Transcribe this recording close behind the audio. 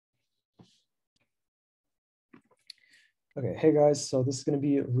Okay, hey guys, so this is going to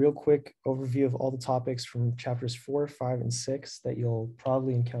be a real quick overview of all the topics from chapters 4, 5, and 6 that you'll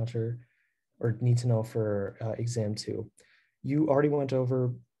probably encounter or need to know for exam 2. You already went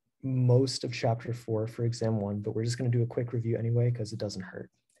over most of chapter 4 for exam 1, but we're just going to do a quick review anyway because it doesn't hurt.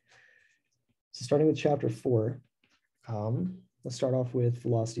 So starting with chapter 4, let's start off with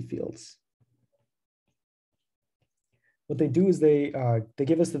velocity fields. What they do is they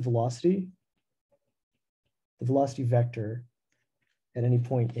give us the velocity vector at any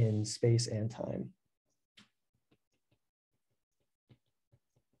point in space and time.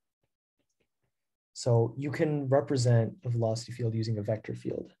 So you can represent a velocity field using a vector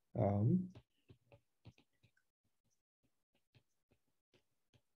field.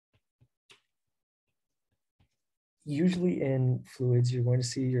 Usually in fluids, you're going to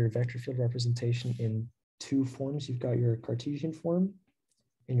see your vector field representation in two forms. You've got your Cartesian form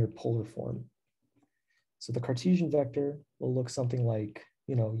and your polar form. So the Cartesian vector will look something like,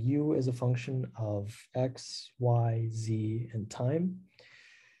 u as a function of x, y, z, and time.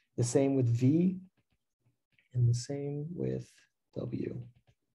 The same with v, and the same with w.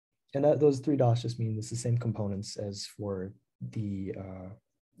 And those three dots just mean it's the same components as for the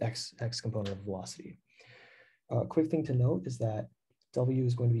x component of velocity. A quick thing to note is that w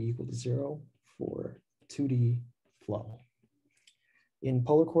is going to be equal to 0 for 2D flow. In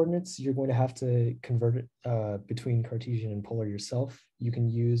polar coordinates, you're going to have to convert it between Cartesian and polar yourself. You can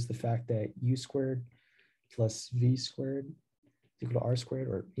use the fact that u squared plus v squared is equal to r squared,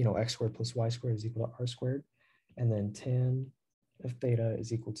 or x squared plus y squared is equal to r squared, and then tan of theta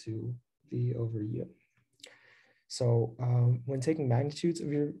is equal to v over u. So when taking magnitudes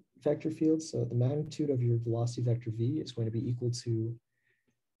of your vector fields, so the magnitude of your velocity vector v is going to be equal to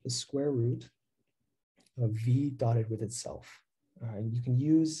the square root of v dotted with itself. And you can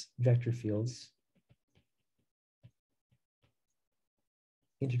use vector fields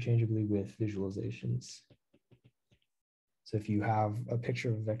interchangeably with visualizations. So if you have a picture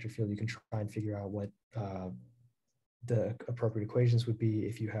of a vector field, you can try and figure out what the appropriate equations would be.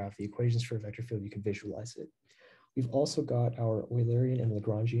 If you have the equations for a vector field, you can visualize it. We've also got our Eulerian and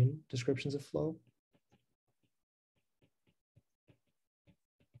Lagrangian descriptions of flow.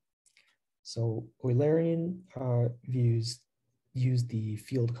 So Eulerian views use the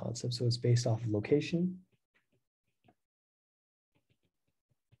field concept. So it's based off of location.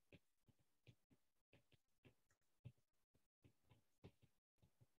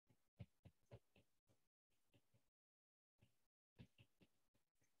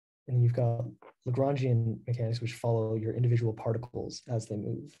 And you've got Lagrangian mechanics, which follow your individual particles as they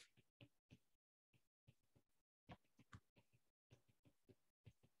move.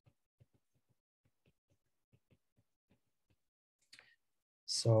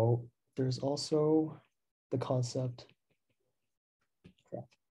 So there's also the concept. You've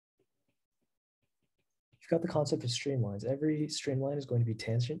got the concept of streamlines. Every streamline is going to be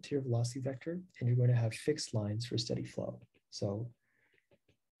tangent to your velocity vector, and you're going to have fixed lines for steady flow. So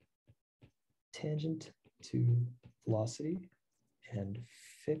tangent to velocity and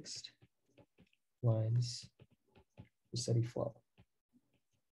fixed lines for steady flow.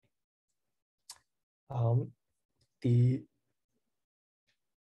 The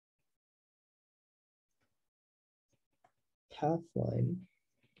path line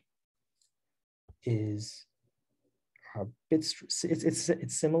is a bit,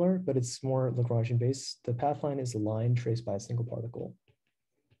 it's similar, but it's more Lagrangian based. The path line is a line traced by a single particle.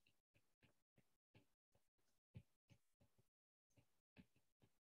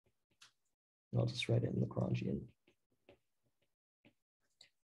 I'll just write it in Lagrangian.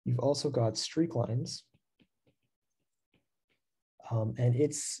 You've also got streak lines. And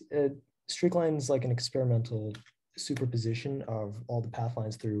it's streak line is like an experimental superposition of all the path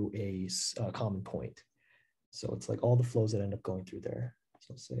lines through a common point. So it's like all the flows that end up going through there.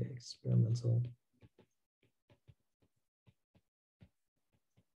 So let's say experimental.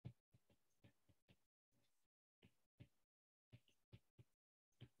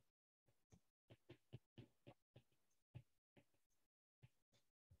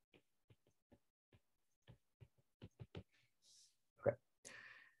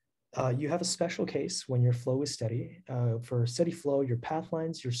 You have a special case when your flow is steady. For steady flow, your path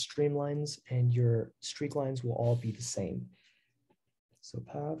lines, your streamlines, and your streak lines will all be the same. So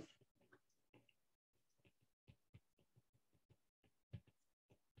path.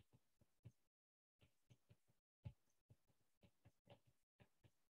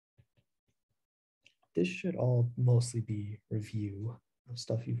 This should all mostly be review of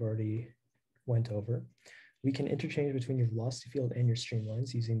stuff you've already went over. We can interchange between your velocity field and your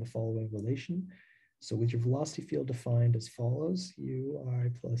streamlines using the following relation. So with your velocity field defined as follows,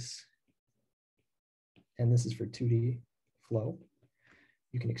 ui plus, and this is for 2D flow,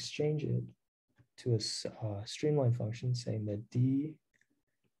 you can exchange it to a streamline function saying that dy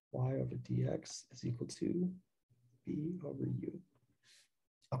over dx is equal to b over u.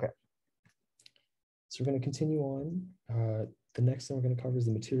 Okay, so we're going to continue on. The next thing we're going to cover is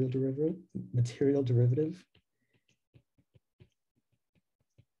the material derivative.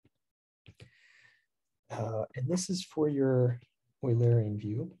 And this is for your Eulerian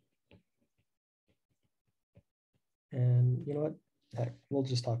view. And you know what? Heck, we'll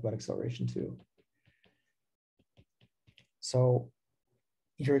just talk about acceleration too. So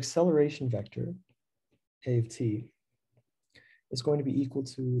your acceleration vector, a of t, is going to be equal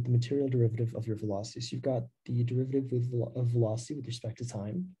to the material derivative of your velocity. So you've got the derivative of velocity with respect to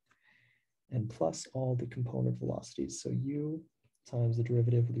time, and plus all the component velocities. So u times the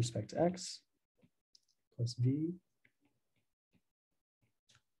derivative with respect to x, plus v,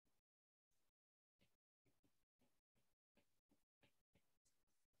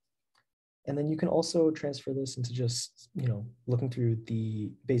 and then you can also transfer this into just, looking through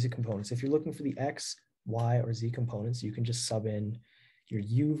the basic components. If you're looking for the x, y, or z components, you can just sub in your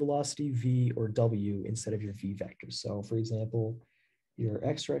u velocity, v, or w instead of your v vectors. So for example, your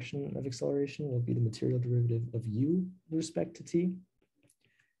x direction of acceleration will be the material derivative of u with respect to t.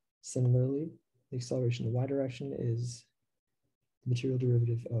 Similarly, the acceleration in the y direction is the material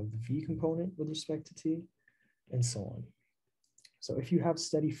derivative of the v component with respect to t, and so on. So if you have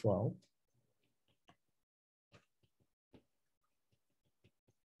steady flow,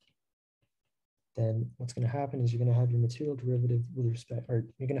 then what's going to happen is you're going to have your material derivative with respect, or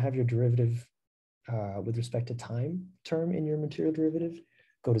you're going to have your derivative with respect to time term in your material derivative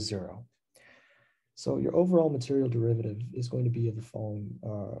go to 0. So your overall material derivative is going to be of the following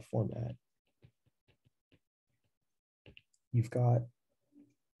format. You've got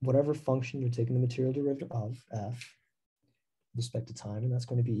whatever function you're taking the material derivative of, f, with respect to time, and that's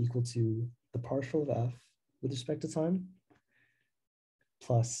going to be equal to the partial of f with respect to time,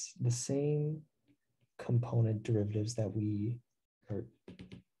 plus the same component derivatives that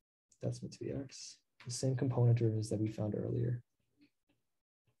that's meant to be x, the same component derivatives that we found earlier.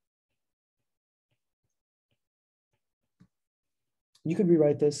 You could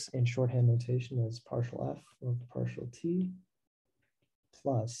rewrite this in shorthand notation as partial f over partial t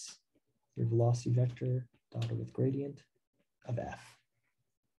plus your velocity vector dotted with gradient of f.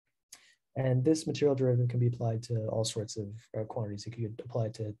 And this material derivative can be applied to all sorts of quantities. It could apply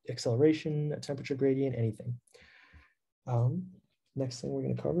to acceleration, temperature gradient, anything. Next thing we're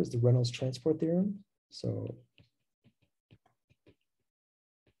going to cover is the Reynolds transport theorem. So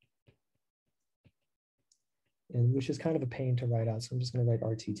which is kind of a pain to write out, so I'm just going to write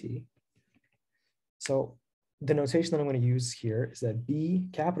RTT. So the notation that I'm going to use here is that B,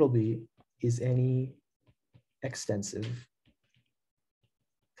 capital B, is any extensive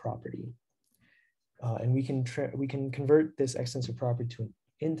property. And we can convert this extensive property to an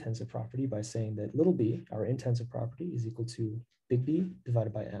intensive property by saying that little b, our intensive property, is equal to big B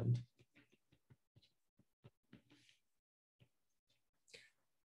divided by m.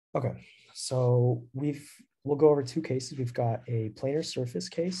 Okay, so we'll go over two cases. We've got a planar surface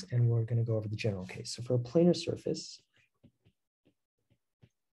case, and we're going to go over the general case. So for a planar surface,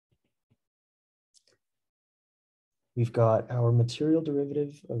 we've got our material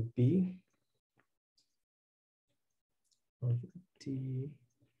derivative of B of dt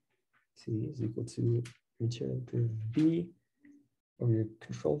is equal to material derivative of B over your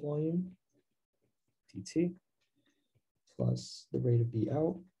control volume dt plus the rate of B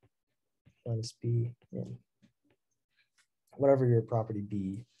out minus B in, whatever your property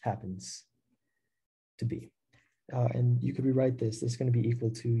B happens to be. And you could rewrite this. This is going to be equal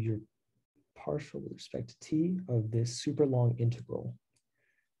to your partial with respect to t of this super long integral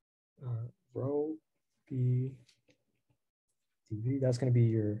rho B dv. That's going to be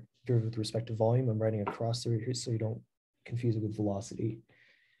your derivative with respect to volume. I'm writing across through here so you don't confuse it with velocity.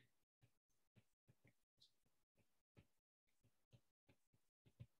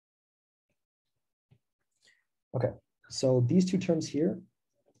 Okay, so these two terms here,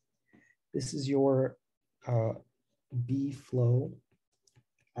 this is your B flow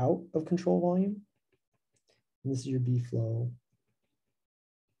out of control volume, and this is your B flow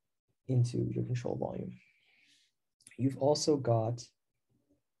into your control volume. You've also got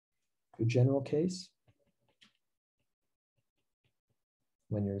your general case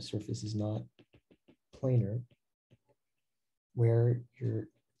when your surface is not planar, where your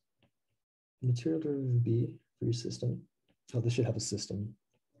material derivative of B for your system, oh, this should have a system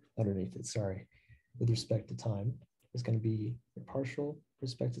underneath it, sorry. with respect to time is going to be your partial with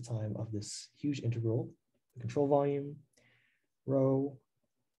respect to time of this huge integral, the control volume, rho,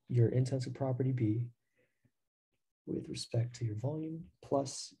 your intensive property B, with respect to your volume,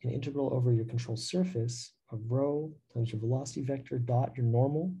 plus an integral over your control surface of rho times your velocity vector dot your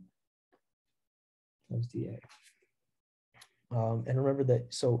normal times dA. And remember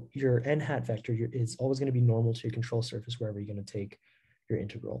that, so your n hat vector is always going to be normal to your control surface wherever you're going to take your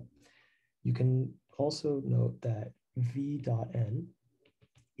integral. You can also note that v dot n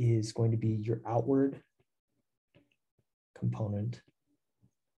is going to be your outward component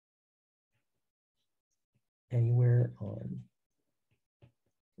anywhere on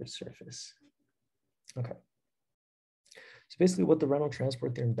your surface. Okay. So basically what the Reynolds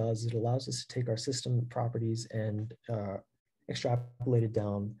transport theorem does is it allows us to take our system properties and extrapolate it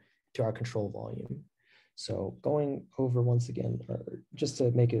down to our control volume. So going over once again, just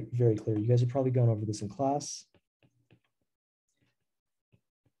to make it very clear, you guys have probably gone over this in class.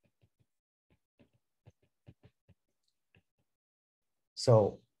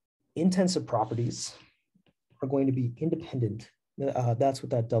 So intensive properties are going to be independent. That's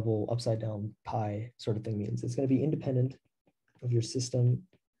what that double upside down pi sort of thing means. It's going to be independent of your system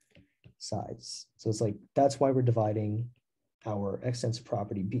size. So it's like, that's why we're dividing our extensive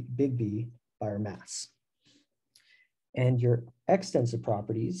property, big B, by our mass. And your extensive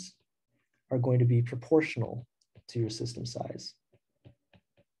properties are going to be proportional to your system size.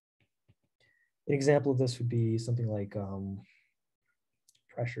 An example of this would be something like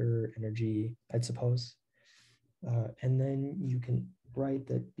pressure, energy, I'd suppose. And then you can write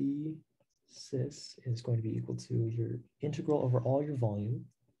that B cis is going to be equal to your integral over all your volume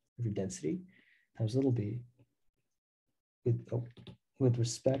of your density times little b with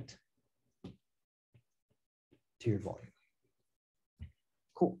respect to your volume.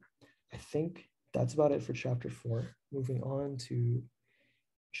 Cool. I think that's about it for chapter 4. Moving on to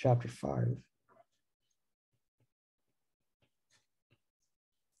chapter 5.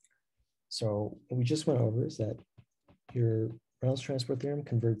 So what we just went over is that your Reynolds transport theorem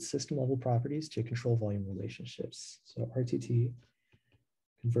converts system level properties to control volume relationships. So RTT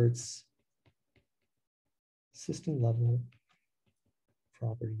converts system level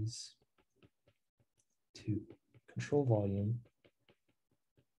properties to control volume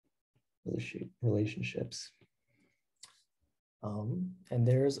relationships. And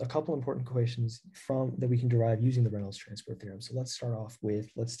there's a couple important equations that we can derive using the Reynolds transport theorem. So let's start off with,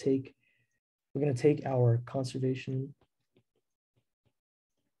 we're going to take our conservation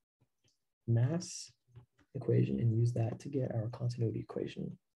mass equation and use that to get our continuity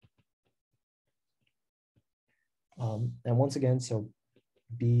equation. And once again, so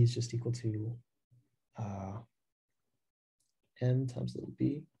B is just equal to M times little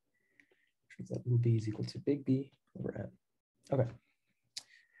b, which means that little b is equal to big B over M. Okay.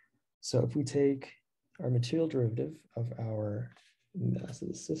 So if we take our material derivative of our mass of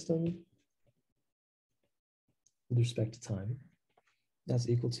the system with respect to time, that's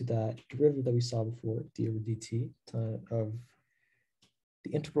equal to that derivative that we saw before, d over dt, of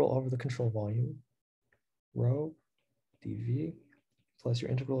the integral over the control volume, rho dv, plus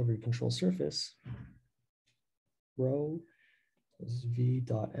your integral over your control surface, rho is v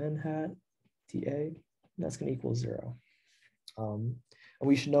dot n hat dA, and that's going to equal 0. And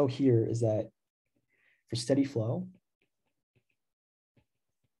we should know here is that for steady flow,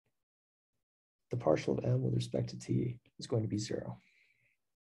 the partial of m with respect to t is going to be 0.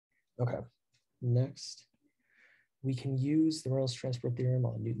 Okay, next, we can use the Reynolds transport theorem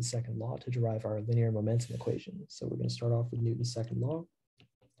on Newton's second law to derive our linear momentum equation. So we're going to start off with Newton's second law,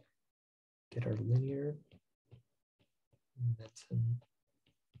 get our linear momentum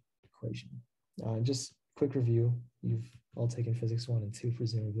equation. Just quick review, you've all taken physics 1 and 2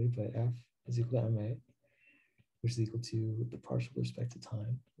 presumably, but F is equal to ma, which is equal to the partial with respect to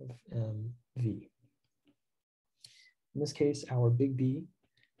time of mv. In this case, our big B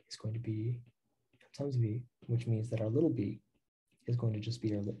is going to be times v, which means that our little b is going to just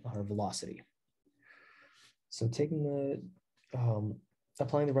be our velocity. So taking the,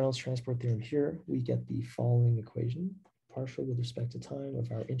 applying the Reynolds transport theorem here, we get the following equation, partial with respect to time of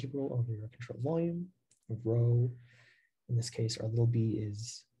our integral over our control volume of rho. In this case, our little b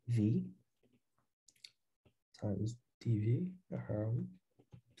is v times dv,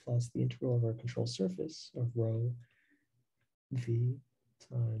 plus the integral of our control surface of rho v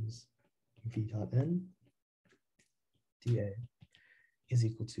times v dot n dA is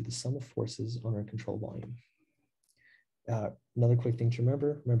equal to the sum of forces on our control volume. Another quick thing to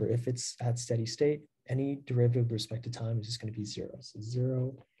remember, if it's at steady state, any derivative with respect to time is just going to be 0. So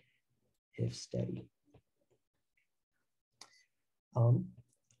 0 if steady.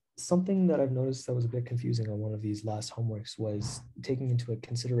 Something that I've noticed that was a bit confusing on one of these last homeworks was taking into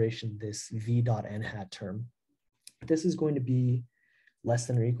consideration this v dot n hat term. This is going to be less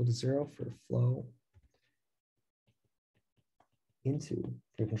than or equal to 0 for flow into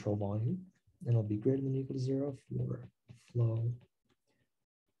your control volume, and it'll be greater than or equal to 0 for flow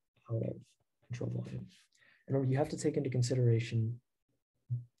out of control volume. And remember, you have to take into consideration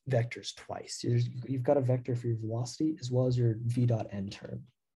vectors twice. You've got a vector for your velocity as well as your v dot n term.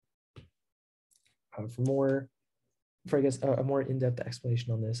 For I guess a more in-depth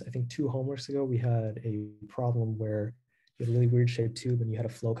explanation on this, I think 2 homeworks ago we had a problem where you had a really weird shaped tube and you had a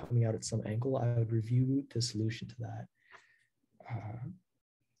flow coming out at some angle. I would review the solution to that.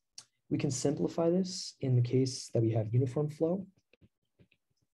 We can simplify this in the case that we have uniform flow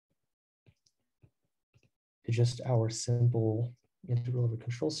to just our simple integral over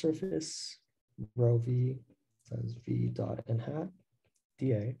control surface, rho v times v dot n hat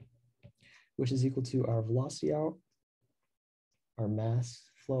dA, which is equal to our velocity out, our mass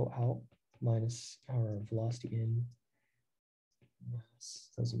flow out, minus our velocity in, mass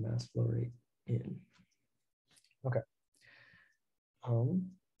times the mass flow rate in. Okay.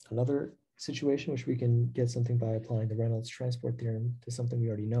 Another situation which we can get something by applying the Reynolds transport theorem to something we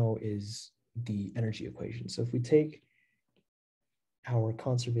already know is the energy equation. So if we take our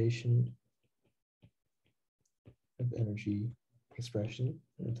conservation of energy expression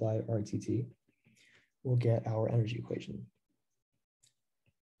and apply RTT, we'll get our energy equation.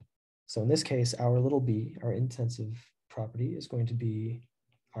 So in this case, our little b, our intensive property, is going to be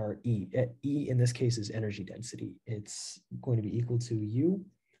our E. E in this case is energy density. It's going to be equal to U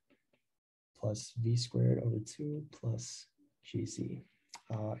plus V squared over 2 plus GC.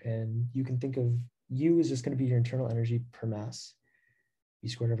 And you can think of U is just going to be your internal energy per mass. V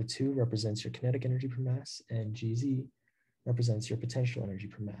squared over 2 represents your kinetic energy per mass, and GZ represents your potential energy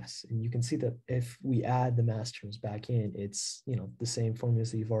per mass. And you can see that if we add the mass terms back in, it's the same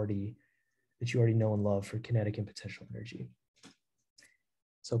formulas that you already know and love for kinetic and potential energy.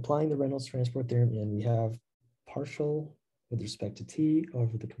 So applying the Reynolds transport theorem in, we have partial with respect to T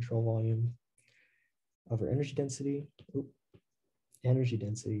over the control volume over energy density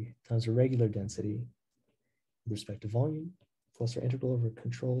times our regular density with respect to volume plus our integral over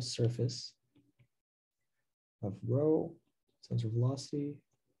control surface of rho times our velocity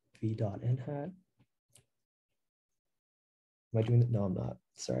v dot n hat. Am I doing that? No, I'm not.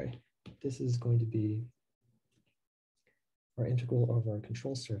 Sorry. This is going to be our integral over our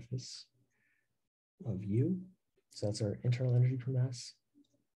control surface of U. So that's our internal energy per mass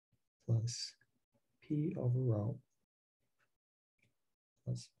plus P over rho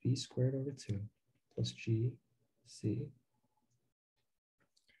plus V squared over 2 plus GC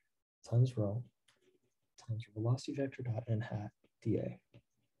times rho times your velocity vector dot n hat dA.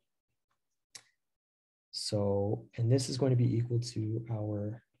 So, and this is going to be equal to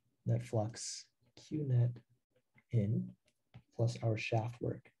our net flux Q net in plus our shaft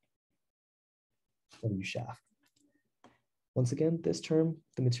work, W shaft. Once again, this term,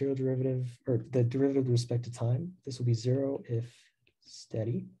 the material derivative, or the derivative with respect to time, this will be 0 if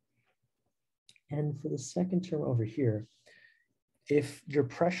steady. And for the second term over here, if your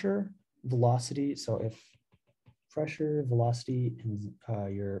pressure, velocity, so if pressure, velocity, and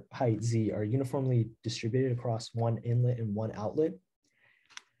your height, Z, are uniformly distributed across one inlet and one outlet,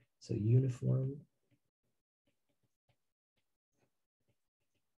 so uniform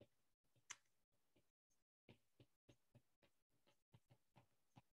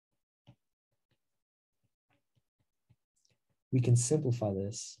we can simplify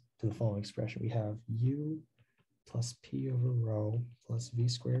this to the following expression. We have U plus P over rho plus V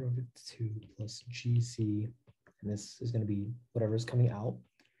squared over 2 plus GC, and this is going to be whatever is coming out,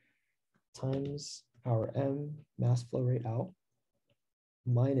 times our M, mass flow rate out,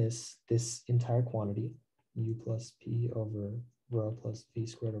 minus this entire quantity, U plus P over rho plus V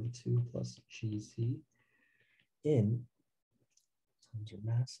squared over 2 plus GC, in times your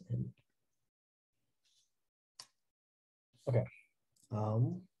mass in. Okay.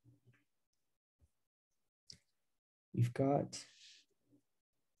 We've got,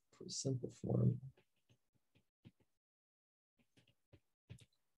 for simple form,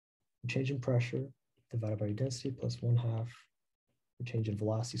 change in pressure divided by your density plus 1/2 your change in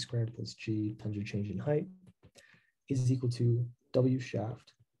velocity squared plus G times your change in height is equal to W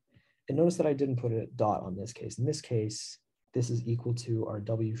shaft. And notice that I didn't put a dot on this case. In this case, this is equal to our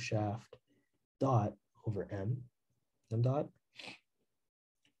W shaft dot over M dot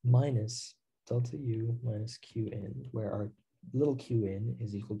minus delta U minus Q in, where our little q in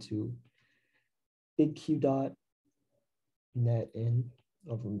is equal to big Q dot net in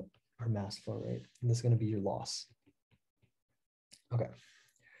over our mass flow rate. And this is going to be your loss. Okay.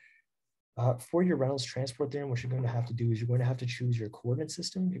 For your Reynolds transport theorem, what you're going to have to do is you're going to have to choose your coordinate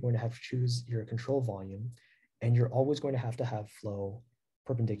system. You're going to have to choose your control volume, and you're always going to have flow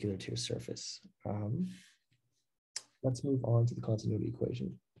perpendicular to your surface. Let's move on to the continuity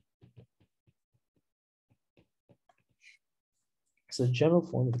equation. So the general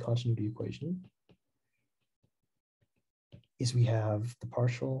form of the continuity equation is we have the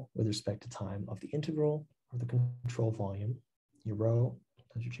partial with respect to time of the integral of the control volume, your rho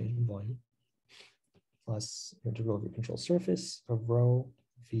times your change in volume, plus your integral of your control surface of rho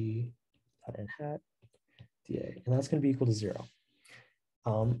v dot n hat dA, and that's going to be equal to 0.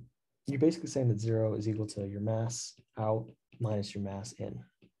 You're basically saying that 0 is equal to your mass out minus your mass in.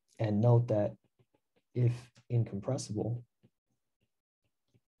 And note that if incompressible,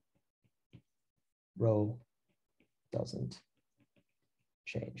 rho doesn't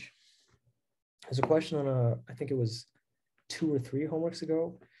change. There's a question on I think it was 2 or 3 homeworks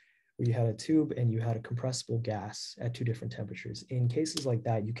ago, where you had a tube and you had a compressible gas at 2 different temperatures. In cases like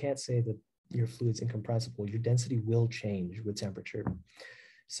that, you can't say that your fluid's incompressible. Your density will change with temperature.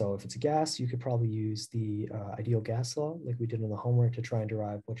 So if it's a gas, you could probably use the ideal gas law, like we did in the homework, to try and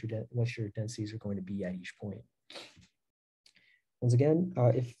derive what your densities are going to be at each point. Once again,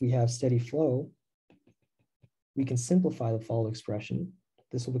 if we have steady flow, we can simplify the following expression.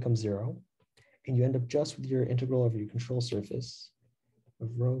 This will become 0, and you end up just with your integral over your control surface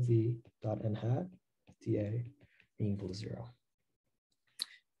of rho v dot n hat dA being equal to 0.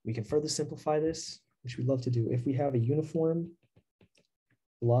 We can further simplify this, which we love to do. If we have a uniform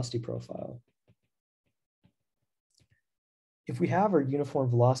velocity profile, if we have our uniform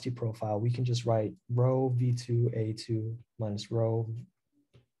velocity profile, we can just write rho v2a2 minus rho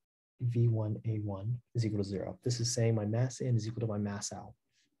v1a1 is equal to 0. This is saying my mass in is equal to my mass out.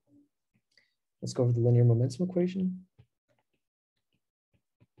 Let's go over the linear momentum equation.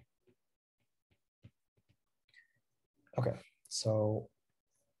 Okay, so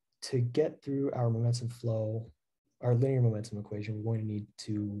to get through our momentum flow, our linear momentum equation, we're going to need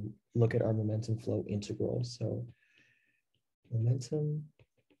to look at our momentum flow integral. So momentum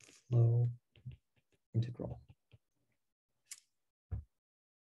flow integral.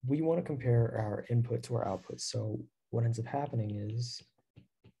 We want to compare our input to our output. So what ends up happening is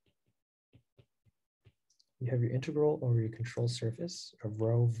you have your integral over your control surface of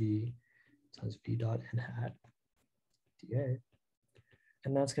rho v times v dot n hat dA.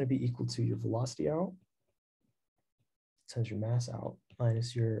 And that's going to be equal to your velocity out times your mass out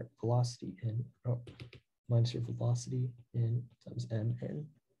minus your velocity in, minus your velocity in times m in.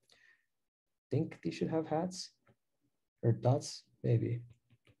 Think these should have hats or dots, maybe,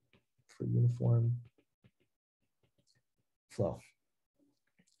 for uniform flow.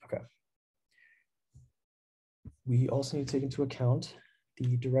 Okay. We also need to take into account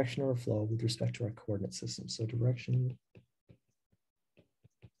the direction of our flow with respect to our coordinate system. So direction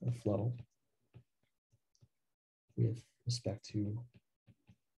of flow with respect to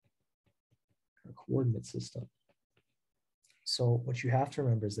our coordinate system. So what you have to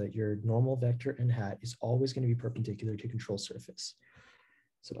remember is that your normal vector n hat is always going to be perpendicular to control surface.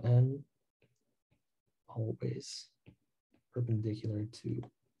 So n always perpendicular to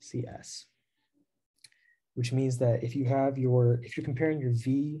CS, which means that if you're comparing your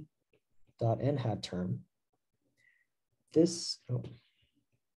v dot n hat term, this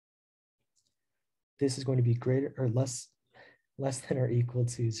is going to be greater or less than or equal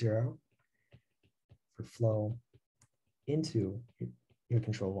to 0 for flow into your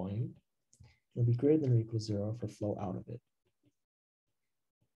control volume. It'll be greater than or equal to 0 for flow out of it.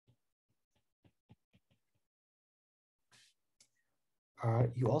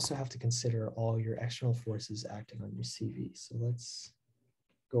 You also have to consider all your external forces acting on your CV. So let's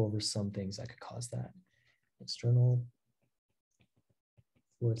go over some things that could cause that. External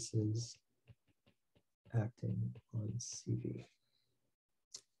forces acting on CV.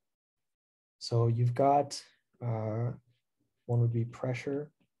 So you've got, one would be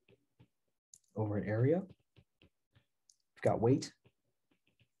pressure over an area. You've got weight.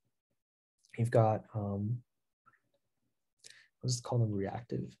 You've got, let's call them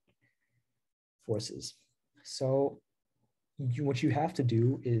reactive forces. So what you have to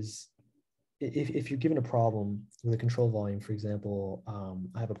do is, if you're given a problem with a control volume, for example,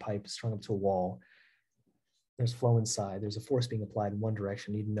 I have a pipe strung up to a wall, there's flow inside, there's a force being applied in one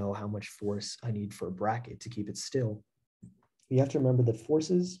direction, I need to know how much force I need for a bracket to keep it still. You have to remember that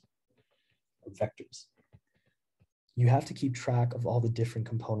forces are vectors. You have to keep track of all the different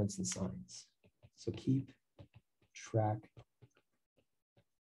components and signs. So keep track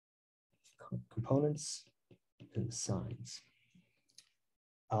components and signs.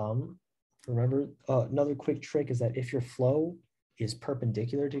 Remember, another quick trick is that if your flow is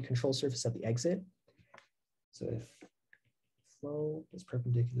perpendicular to control surface at the exit, so if flow is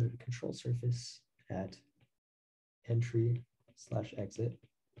perpendicular to control surface at entry/exit,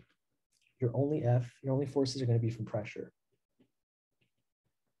 your only forces are going to be from pressure.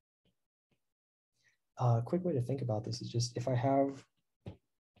 A quick way to think about this is just if I have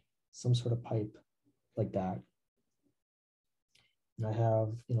some sort of pipe like that, and I have,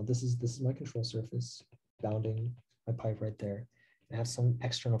 this is my control surface bounding my pipe right there. I have some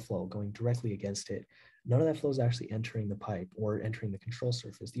external flow going directly against it. None of that flow is actually entering the pipe or entering the control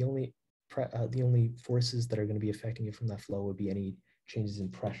surface. The only forces that are going to be affecting it from that flow would be any changes in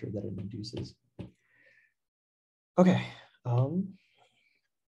pressure that it induces. Okay,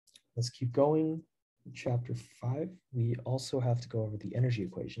 let's keep going. Chapter 5, we also have to go over the energy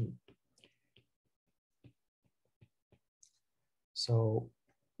equation. So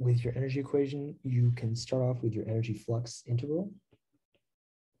with your energy equation, you can start off with your energy flux integral.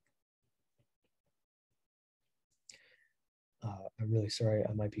 I'm really sorry,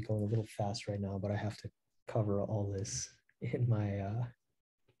 I might be going a little fast right now, but I have to cover all this in my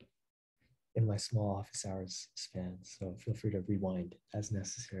small office hours span. So feel free to rewind as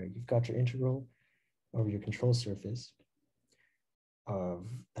necessary. You've got your integral over your control surface of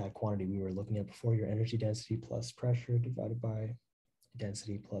that quantity we were looking at before, your energy density plus pressure divided by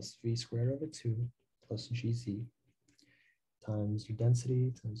density plus v squared over 2 plus gz times your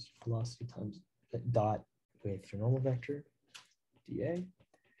density times your velocity times dot with your normal vector dA.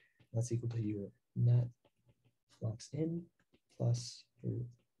 That's equal to your net flux in plus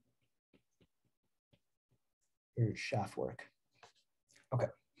your shaft work. Okay.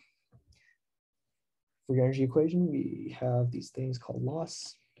 For your energy equation, we have these things called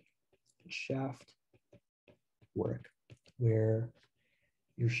loss and shaft work, where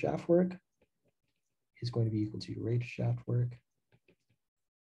your shaft work is going to be equal to your rate of shaft work,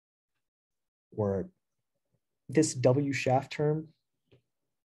 or this W shaft term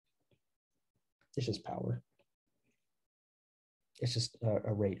is just power. It's just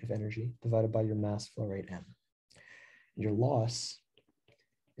a rate of energy divided by your mass flow rate M. Your loss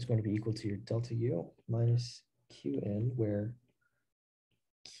is going to be equal to your delta U minus Qn, where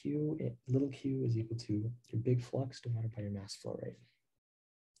little q is equal to your big flux divided by your mass flow rate.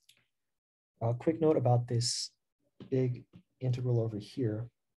 A quick note about this big integral over here.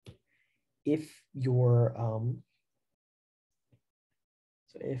 If your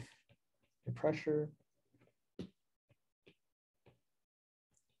if your pressure,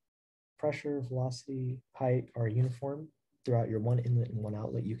 velocity, height are uniform throughout your one inlet and one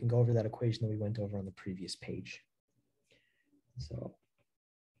outlet, you can go over that equation that we went over on the previous page. So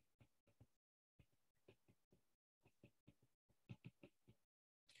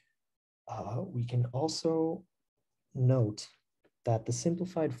we can also note that the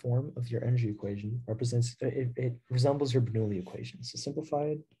simplified form of your energy equation represents, it resembles your Bernoulli equation. So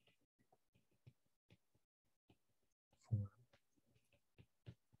simplified form.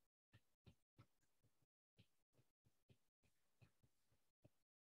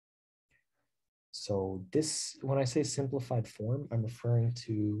 So this, when I say simplified form, I'm referring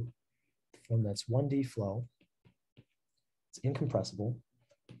to the form that's 1D flow. It's incompressible.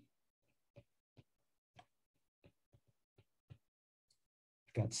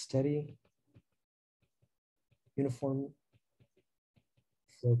 You've got steady, uniform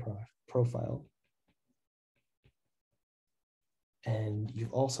flow profile. And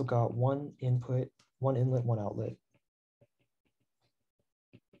you've also got one input, one inlet, one outlet.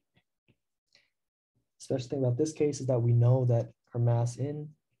 Special thing about this case is that we know that our mass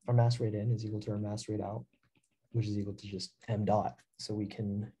rate in is equal to our mass rate out, which is equal to just m dot. So we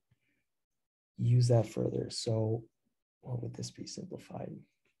can use that further. So what would this be simplified?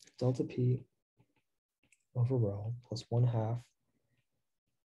 Delta P over rho plus 1/2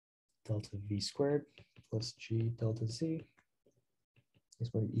 delta V squared plus G delta Z is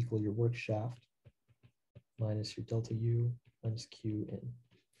going to equal your work shaft minus your delta U minus Q in.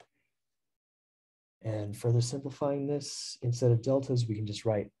 And further simplifying this, instead of deltas, we can just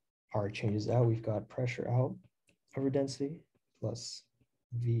write our changes out. We've got pressure out over density plus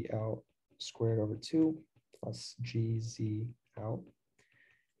V out squared over 2 plus GZ out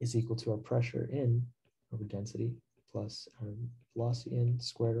is equal to our pressure in over density plus our velocity in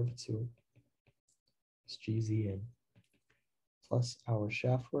squared over 2 plus GZ in plus our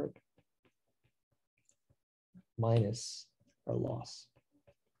shaft work minus our loss.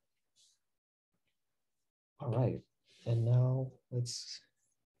 All right, and now let's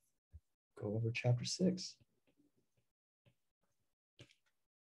go over chapter 6.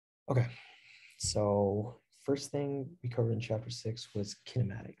 Okay, so first thing we covered in chapter 6 was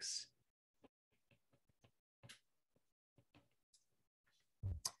kinematics.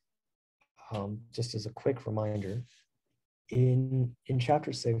 Just as a quick reminder, in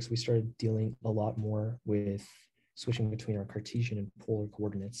chapter 6, we started dealing a lot more with switching between our Cartesian and polar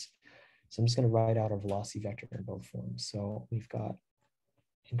coordinates. So I'm just going to write out our velocity vector in both forms. So we've got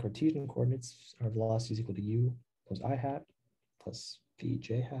in Cartesian coordinates, our velocity is equal to u plus I hat plus v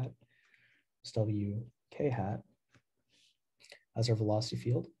j hat plus w k hat as our velocity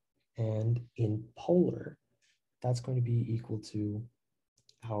field. And in polar, that's going to be equal to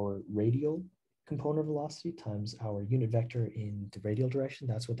our radial component of velocity times our unit vector in the radial direction.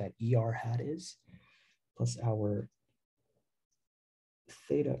 That's what that ER hat is, plus our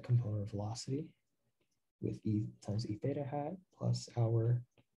theta component of velocity with E times E theta hat, plus our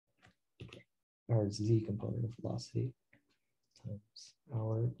Z component of velocity times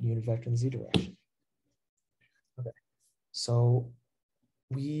our unit vector in the Z direction. Okay, so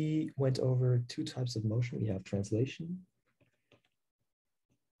we went over two types of motion. We have translation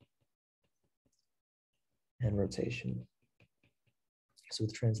and rotation. So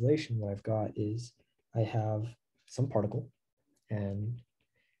with translation, what I've got is I have some particle, and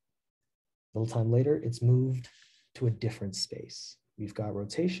a little time later, it's moved to a different space. We've got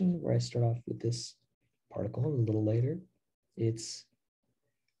rotation, where I start off with this particle, and a little later, it's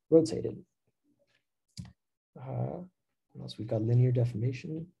rotated. What else? We've got linear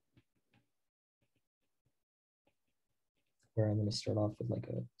deformation, where I'm going to start off with like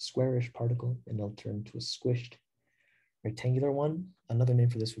a squarish particle, and it'll turn to a squished rectangular one. Another name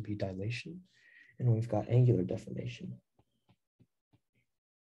for this would be dilation. And we've got angular deformation.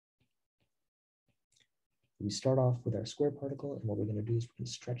 We start off with our square particle, and what we're going to do is we're going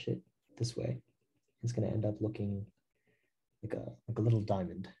to stretch it this way. It's going to end up looking like a little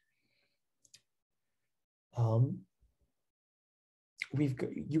diamond.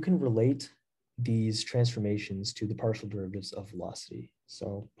 You can relate these transformations to the partial derivatives of velocity.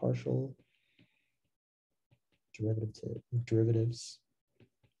 So partial derivatives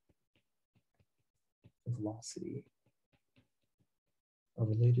of velocity are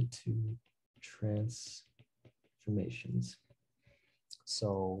related to transformations.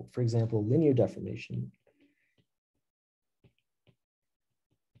 So for example, linear deformation,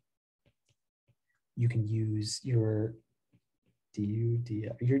 you can use your du,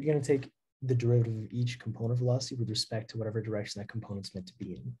 df. You're going to take the derivative of each component velocity with respect to whatever direction that component's meant to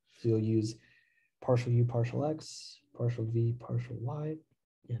be in. So you'll use partial u, partial x, partial v, partial y,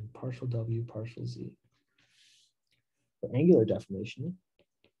 and partial w, partial z. For angular deformation,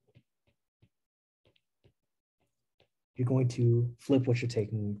 you're going to flip what you're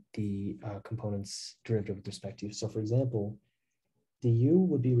taking the component's derivative with respect to. So for example, du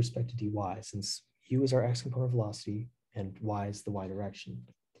would be respect to dy, since u is our x component velocity and y is the y direction.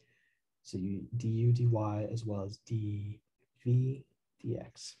 So you du, dy, as well as dv,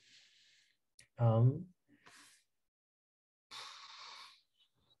 dx.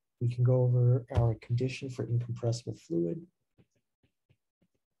 We can go over our condition for incompressible fluid.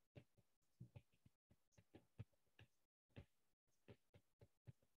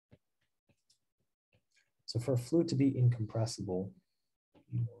 So for a fluid to be incompressible,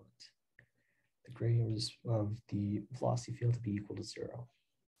 you want the gradient of the velocity field to be equal to 0.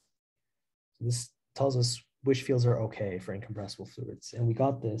 So this tells us which fields are okay for incompressible fluids. And we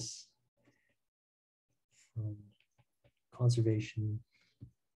got this from conservation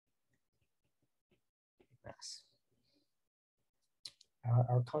mass.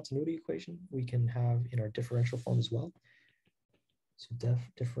 Our continuity equation we can have in our differential form as well. So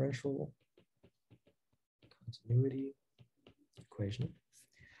differential continuity equation.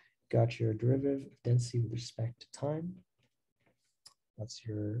 Got your derivative of density with respect to time. That's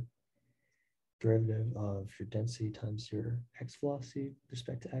your derivative of your density times your x velocity with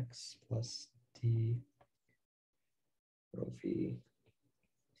respect to x plus d rho v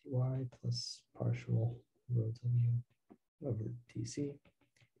dy plus partial rho w over dc. And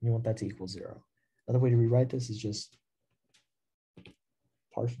you want that to equal 0. Another way to rewrite this is just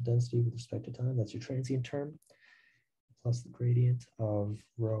partial density with respect to time. That's your transient term plus the gradient of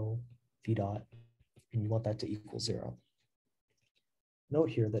rho v dot, and you want that to equal 0. Note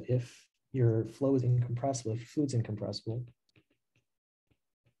here that if your flow is incompressible, if your fluid's incompressible,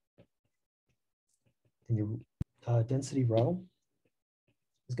 then your density rho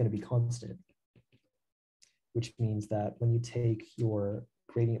is going to be constant, which means that when you take your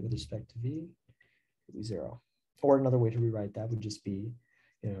gradient with respect to v, will be 0. Or another way to rewrite that would just be,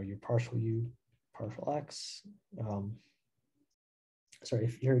 your partial u, partial x. Sorry,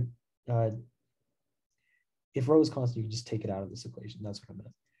 if rho is constant, you can just take it out of this equation. That's what I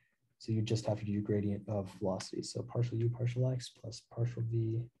meant. So you just have to do your gradient of velocity. So partial u, partial x plus partial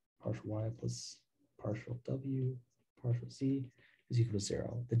v, partial y plus partial w, partial z is equal to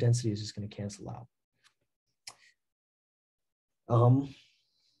 0. The density is just going to cancel out.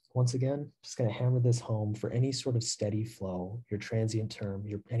 Once again, just going to hammer this home. For any sort of steady flow, your transient term,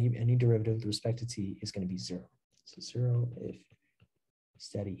 any derivative with respect to t is going to be 0. So 0 if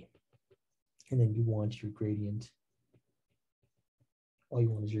steady. And then you want your gradient. All you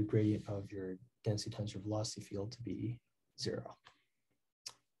want is your gradient of your density times your velocity field to be 0.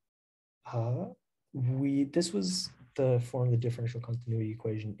 This was the form of the differential continuity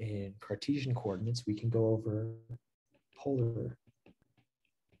equation in Cartesian coordinates. We can go over polar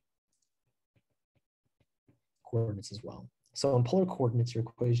coordinates as well. So in polar coordinates, your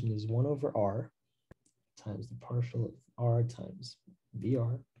equation is 1 over r times the partial of r times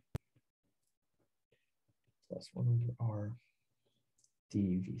vr plus 1 over r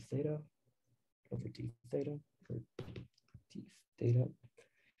dv theta over d theta or d theta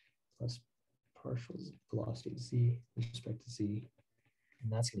plus partial velocity z with respect to z,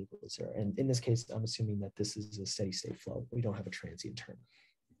 and that's going to equal to 0. And in this case, I'm assuming that this is a steady state flow. We don't have a transient term.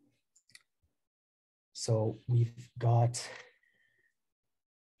 So we've got,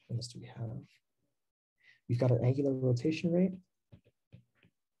 what else do we have? We've got our angular rotation rate.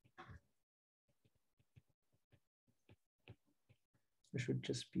 Which would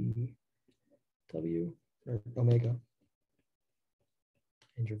just be W or omega,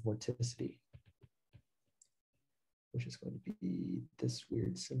 and your vorticity, which is going to be this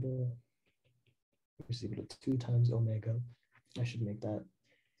weird symbol, which is equal to 2 times omega. I should make that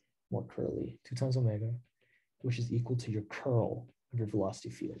more curly. 2 times omega, which is equal to your curl of your velocity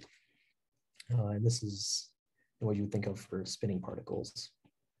field. And this is what you would think of for spinning particles.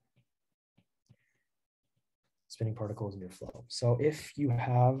 Spinning particles in your flow. So if you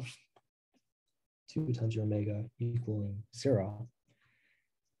have 2 times your omega equaling 0,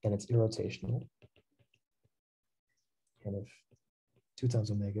 then it's irrotational. And if 2 times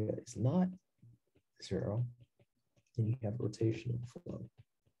omega is not 0, then you have rotational flow.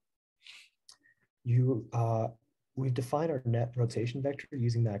 We've defined our net rotation vector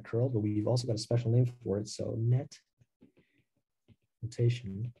using that curl, but we've also got a special name for it. So net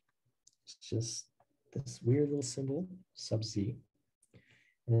rotation is just this weird little symbol, sub z,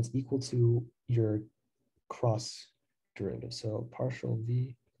 and it's equal to your cross derivative. So partial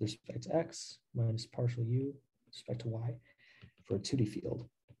v with respect to x minus partial u with respect to y for a 2D field.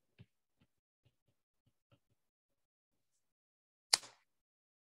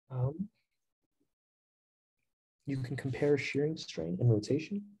 You can compare shearing strain and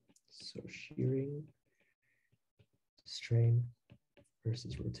rotation. So shearing strain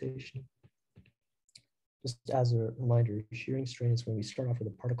versus rotation. Just as a reminder, shearing strain is when we start off with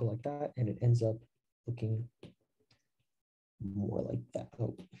a particle like that and it ends up looking more like that.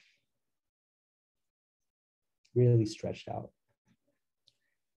 Oh. Really stretched out.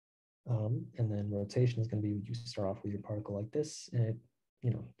 And then rotation is going to be, you start off with your particle like this and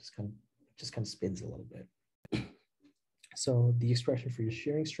it, just kind of spins a little bit. So the expression for your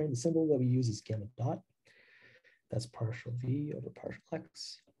shearing strain, the symbol that we use is gamma dot. That's partial v over partial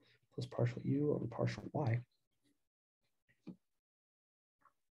x plus partial u over partial y.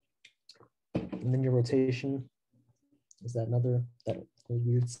 And then your rotation is that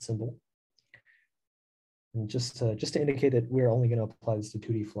weird symbol. And just to indicate that we're only going to apply this to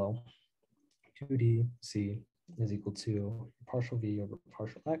 2D flow, 2D C is equal to partial v over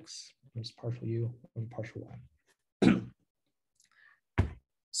partial x minus partial u over partial y.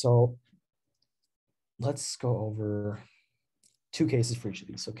 So let's go over 2 cases for each of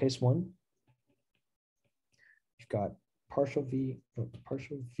these. So case 1, you've got partial v over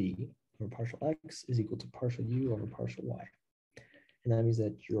partial x is equal to partial u over partial y. And that means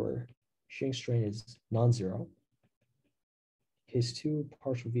that your shearing strain is non-zero. Case 2,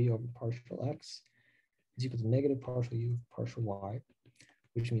 partial v over partial x is equal to negative partial u over partial y,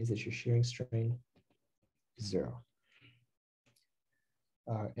 which means that your shearing strain is 0.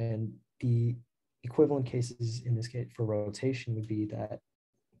 And the equivalent cases in this case for rotation would be that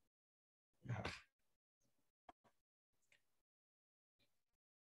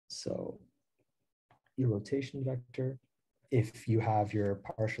so your rotation vector, if you have your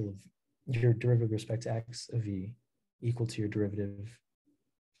derivative with respect to x of v equal to your derivative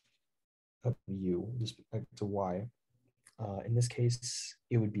of u with respect to y, in this case,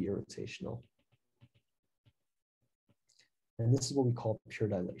 it would be irrotational. And this is what we call pure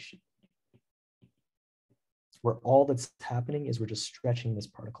dilation, where all that's happening is we're just stretching this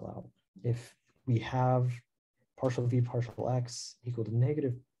particle out. If we have partial v partial x equal to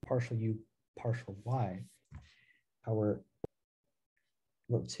negative partial u partial y, our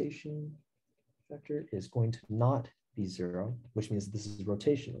rotation vector is going to not be 0, which means this is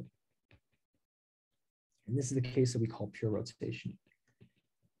rotational. And this is the case that we call pure rotation.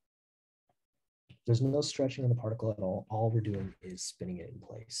 There's no stretching on the particle at all. All we're doing is spinning it in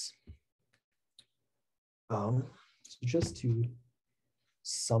place. So just to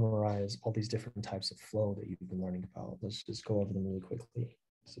summarize all these different types of flow that you've been learning about, let's just go over them really quickly.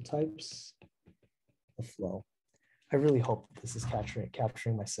 So types of flow. I really hope this is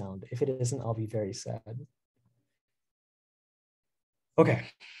capturing my sound. If it isn't, I'll be very sad. Okay,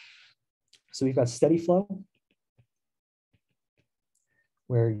 so we've got steady flow,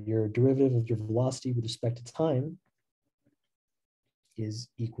 where your derivative of your velocity with respect to time is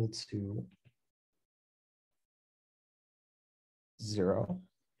equal to 0.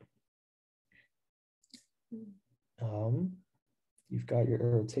 You've got your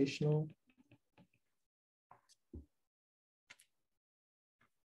rotational.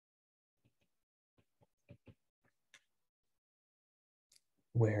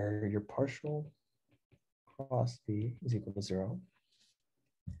 Where your partial cross v is equal to 0.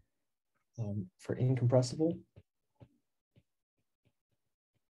 For incompressible,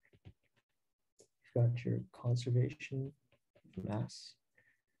 you've got your conservation of mass.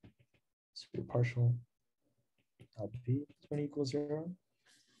 So your partial v is going to equal 0.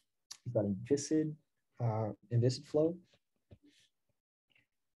 You've got inviscid flow.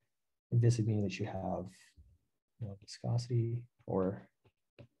 Inviscid meaning that you have viscosity or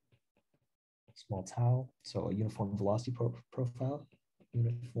small tau, so a uniform velocity profile,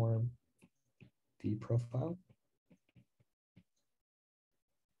 uniform v profile.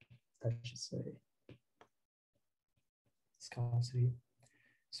 That should say viscosity.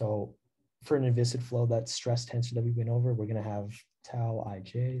 So for an inviscid flow, that stress tensor that we went over, we're going to have tau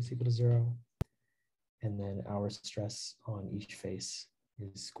ij is equal to 0. And then our stress on each face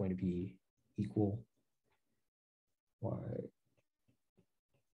is going to be equal y.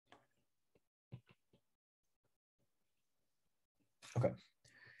 Okay.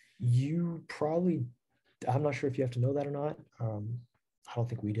 You probably, I'm not sure if you have to know that or not. I don't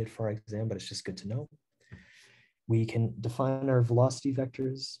think we did for our exam, but it's just good to know. We can define our velocity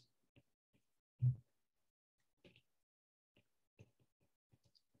vectors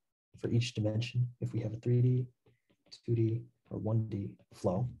for each dimension if we have a 3D, 2D, or 1D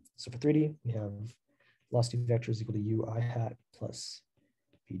flow. So for 3D, we have velocity vectors equal to ui hat plus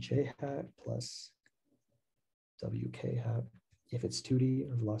vj hat plus wk hat. If it's 2D,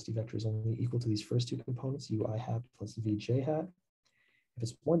 our velocity vector is only equal to these first two components, ui hat plus vj hat. If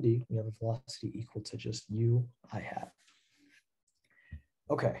it's 1D, we have a velocity equal to just ui hat.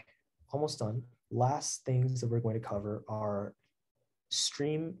 Okay, almost done. Last things that we're going to cover are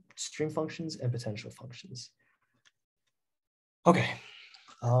stream functions and potential functions. Okay,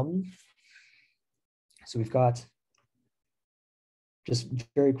 so we've got, just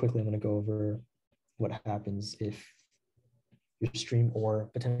very quickly, I'm going to go over what happens if your stream or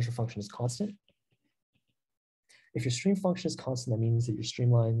potential function is constant. If your stream function is constant, that means that your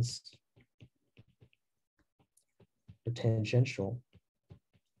streamlines are tangential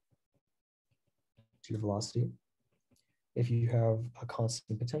to your velocity. If you have a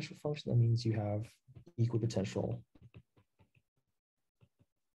constant potential function, that means you have equipotential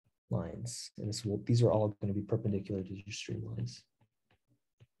lines. And these are all going to be perpendicular to your streamlines.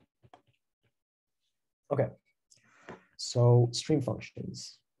 Okay, so stream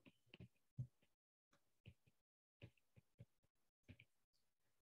functions.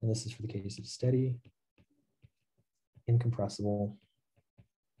 And this is for the case of steady, incompressible,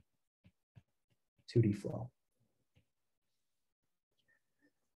 2D flow.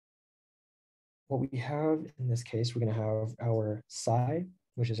 What we have in this case, we're going to have our psi,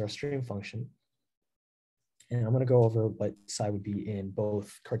 which is our stream function. And I'm going to go over what psi would be in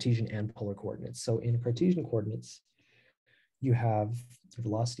both Cartesian and polar coordinates. So in Cartesian coordinates, you have the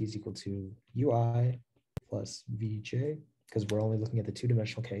velocity is equal to ui plus vj, because we're only looking at the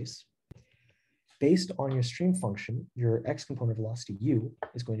two-dimensional case. Based on your stream function, your x component velocity u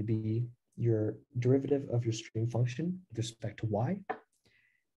is going to be your derivative of your stream function with respect to y,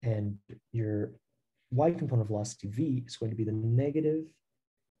 and your y component velocity v is going to be the negative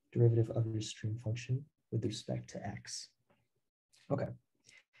derivative of your stream function with respect to x. Okay.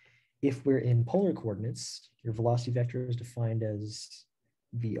 If we're in polar coordinates, your velocity vector is defined as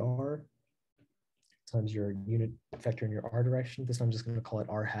vr times your unit vector in your r direction. This time I'm just going to call it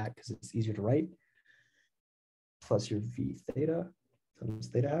r hat because it's easier to write, plus your v theta times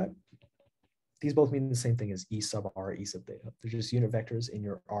theta hat. These both mean the same thing as e sub r, e sub theta. They're just unit vectors in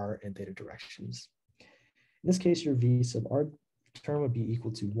your r and theta directions. In this case, your v sub r term would be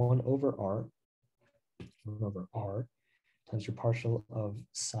equal to 1 over r times your partial of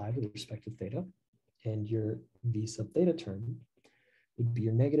psi with respect to theta, and your v sub theta term would be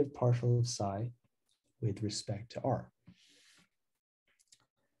your negative partial of psi with respect to r.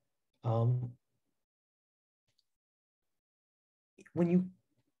 When you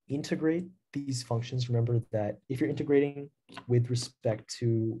integrate these functions, remember that if you're integrating with respect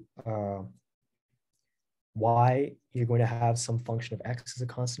to y, you're going to have some function of x as a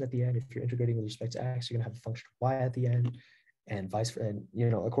constant at the end. If you're integrating with respect to x, you're going to have a function of y at the end, and vice versa,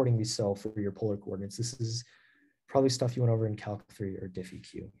 and accordingly so for your polar coordinates. This is probably stuff you went over in Calc 3 or Diff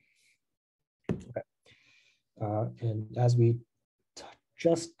EQ. Okay. And as we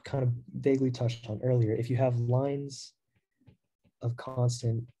just kind of vaguely touched on earlier, if you have lines of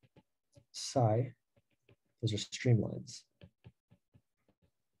constant psi, those are streamlines.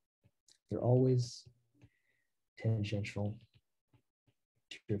 They're always tangential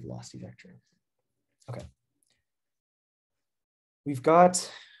to your velocity vector. Okay. We've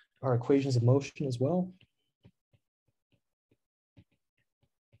got our equations of motion as well.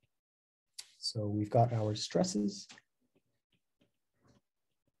 So we've got our stresses.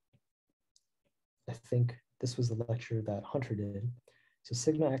 I think this was the lecture that Hunter did. So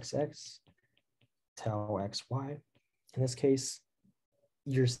sigma xx, tau xy. In this case,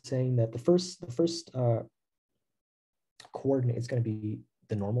 you're saying that the first coordinate is going to be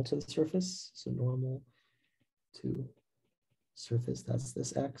the normal to the surface. So normal to surface, that's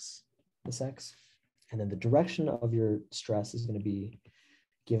this x. And then the direction of your stress is going to be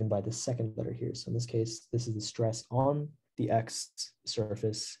given by the second letter here. So in this case, this is the stress on the x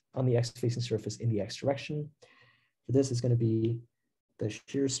surface, on the x facing surface in the x direction. For this is going to be the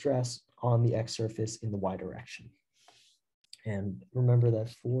shear stress on the x surface in the y direction. And remember that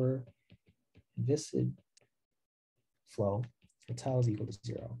for viscid flow, tau is equal to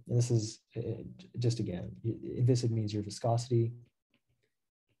 0. And this is just again, viscid means your viscosity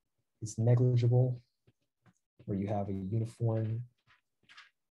is negligible, where you have a uniform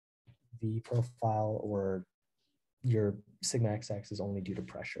V profile, or your sigma xx is only due to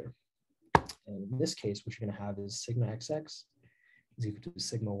pressure. And in this case, what you're going to have is sigma xx is equal to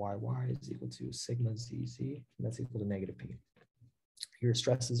sigma yy is equal to sigma zz, and that's equal to negative p. Your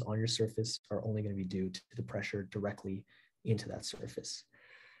stresses on your surface are only going to be due to the pressure directly into that surface.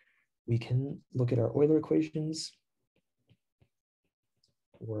 We can look at our Euler equations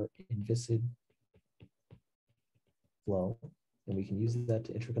for inviscid flow, and we can use that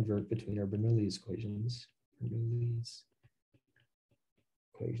to interconvert between our Bernoulli's equations.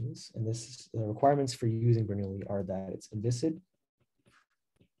 And this the requirements for using Bernoulli are that it's inviscid,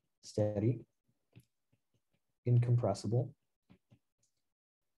 steady, incompressible.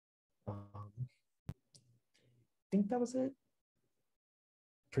 I think that was it.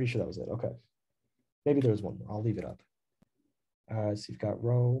 Pretty sure that was it. Okay. Maybe there was one more. I'll leave it up. So you've got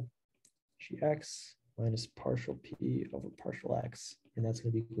rho gx minus partial p over partial x, and that's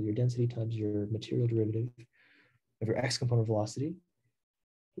going to be equal to your density times your material derivative of your x component velocity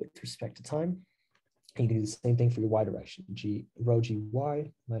with respect to time. And you can do the same thing for your y direction. Rho gy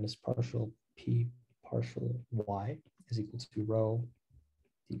minus partial p partial y is equal to rho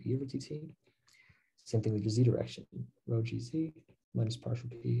dv over dt. Same thing with your z direction. Rho gz minus partial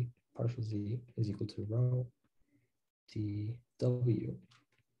p partial z is equal to rho dw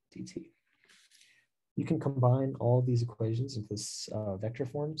dt. You can combine all these equations into this vector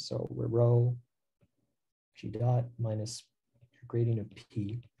form. So we're rho g dot minus your gradient of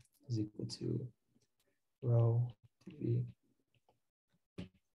p is equal to rho dv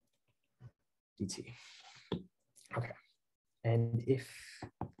dt. Okay. And if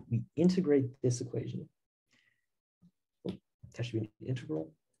we integrate this equation, that should be an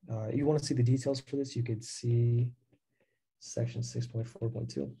integral. You want to see the details for this, you could see section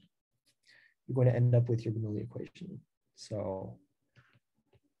 6.4.2. You're going to end up with your Bernoulli equation. So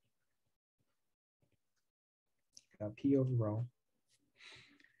p over rho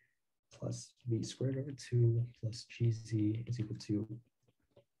plus v squared over 2 plus gz is equal to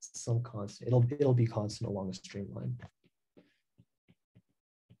some constant. It'll be constant along a streamline.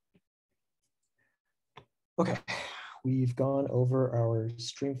 Okay, we've gone over our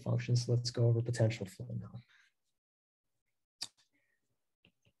stream functions. So let's go over potential flow now.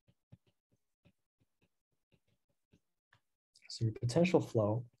 So your potential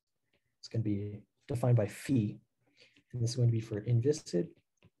flow is going to be defined by phi. And this is going to be for inviscid,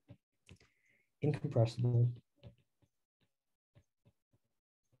 incompressible,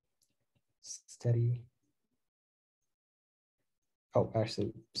 steady. Oh,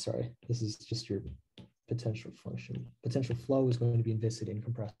 actually, sorry. This is just your potential function. Potential flow is going to be inviscid,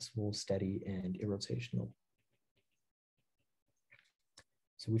 incompressible, steady, and irrotational.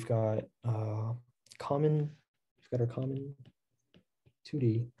 So we've got our common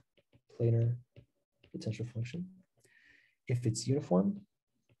 2D planar potential function. If it's uniform,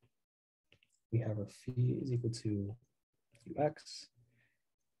 we have our phi is equal to ux.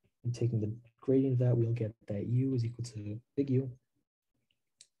 And taking the gradient of that, we'll get that u is equal to big U.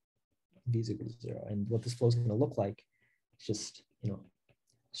 V is equal to 0. And what this flow is going to look like is just,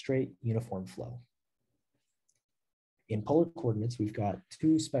 straight uniform flow. In polar coordinates, we've got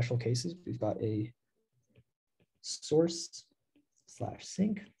two special cases. We've got a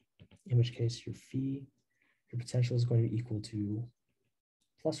source/sink, in which case your phi, your potential is going to be equal to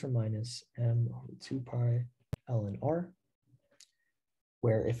plus or minus m over 2 pi ln r,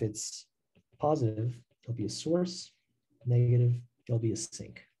 where if it's positive, it'll be a source, negative, it'll be a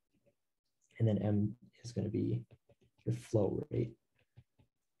sink. And then m is going to be your flow rate.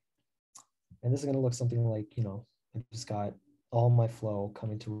 And this is going to look something like, I've just got all my flow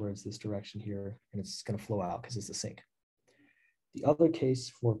coming towards this direction here, and it's going to flow out because it's a sink. The other case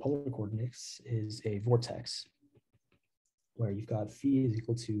for polar coordinates is a vortex, where you've got phi is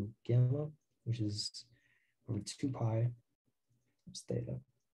equal to gamma, which is over 2 pi theta. And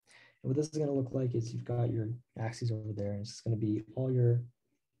what this is going to look like is you've got your axes over there, and it's just going to be all your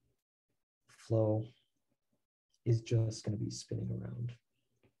flow is just going to be spinning around.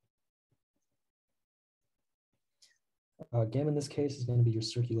 Gamma in this case is going to be your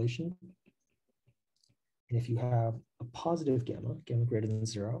circulation. And if you have a positive gamma greater than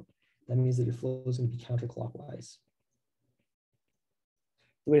 0, that means that your flow is going to be counterclockwise.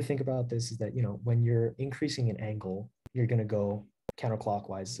 The way to think about this is that, when you're increasing an angle, you're going to go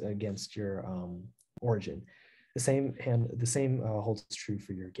counterclockwise against your origin. The same holds true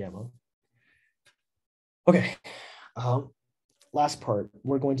for your gamma. Okay, last part,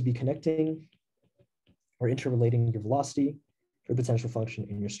 we're going to be connecting or interrelating your velocity, your potential function,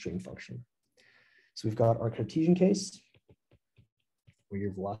 and your stream function. So we've got our Cartesian case, where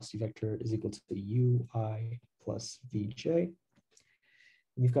your velocity vector is equal to ui plus vj. And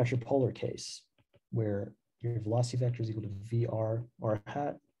you've got your polar case, where your velocity vector is equal to vr r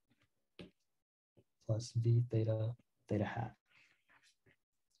hat plus v theta theta hat.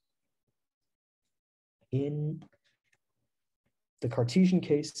 In the Cartesian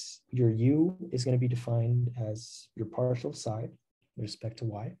case, your u is going to be defined as your partial psi with respect to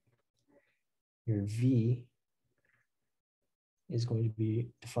y. Your v is going to be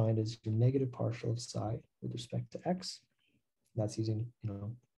defined as your negative partial of psi with respect to x. That's using, your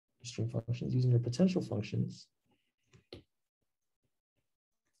stream functions. Using your potential functions,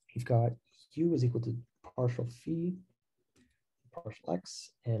 you've got u is equal to partial phi, partial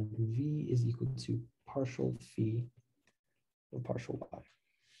x, and v is equal to partial phi or partial y.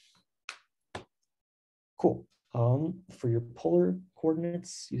 Cool. For your polar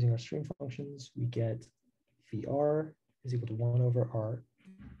coordinates, using our stream functions, we get vr is equal to 1 over r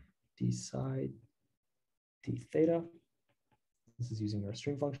d psi d theta. This is using our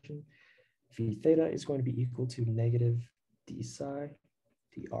stream function. V theta is going to be equal to negative d psi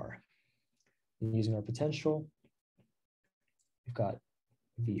dr. And using our potential, we've got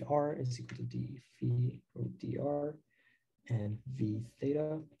vr is equal to d phi over dr, and v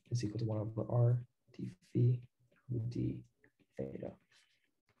theta is equal to 1 over r d phi over d theta.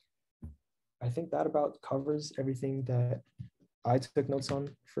 I think that about covers everything that I took notes on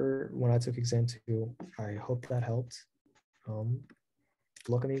for when I took exam 2. I hope that helped. Good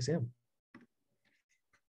luck on the exam.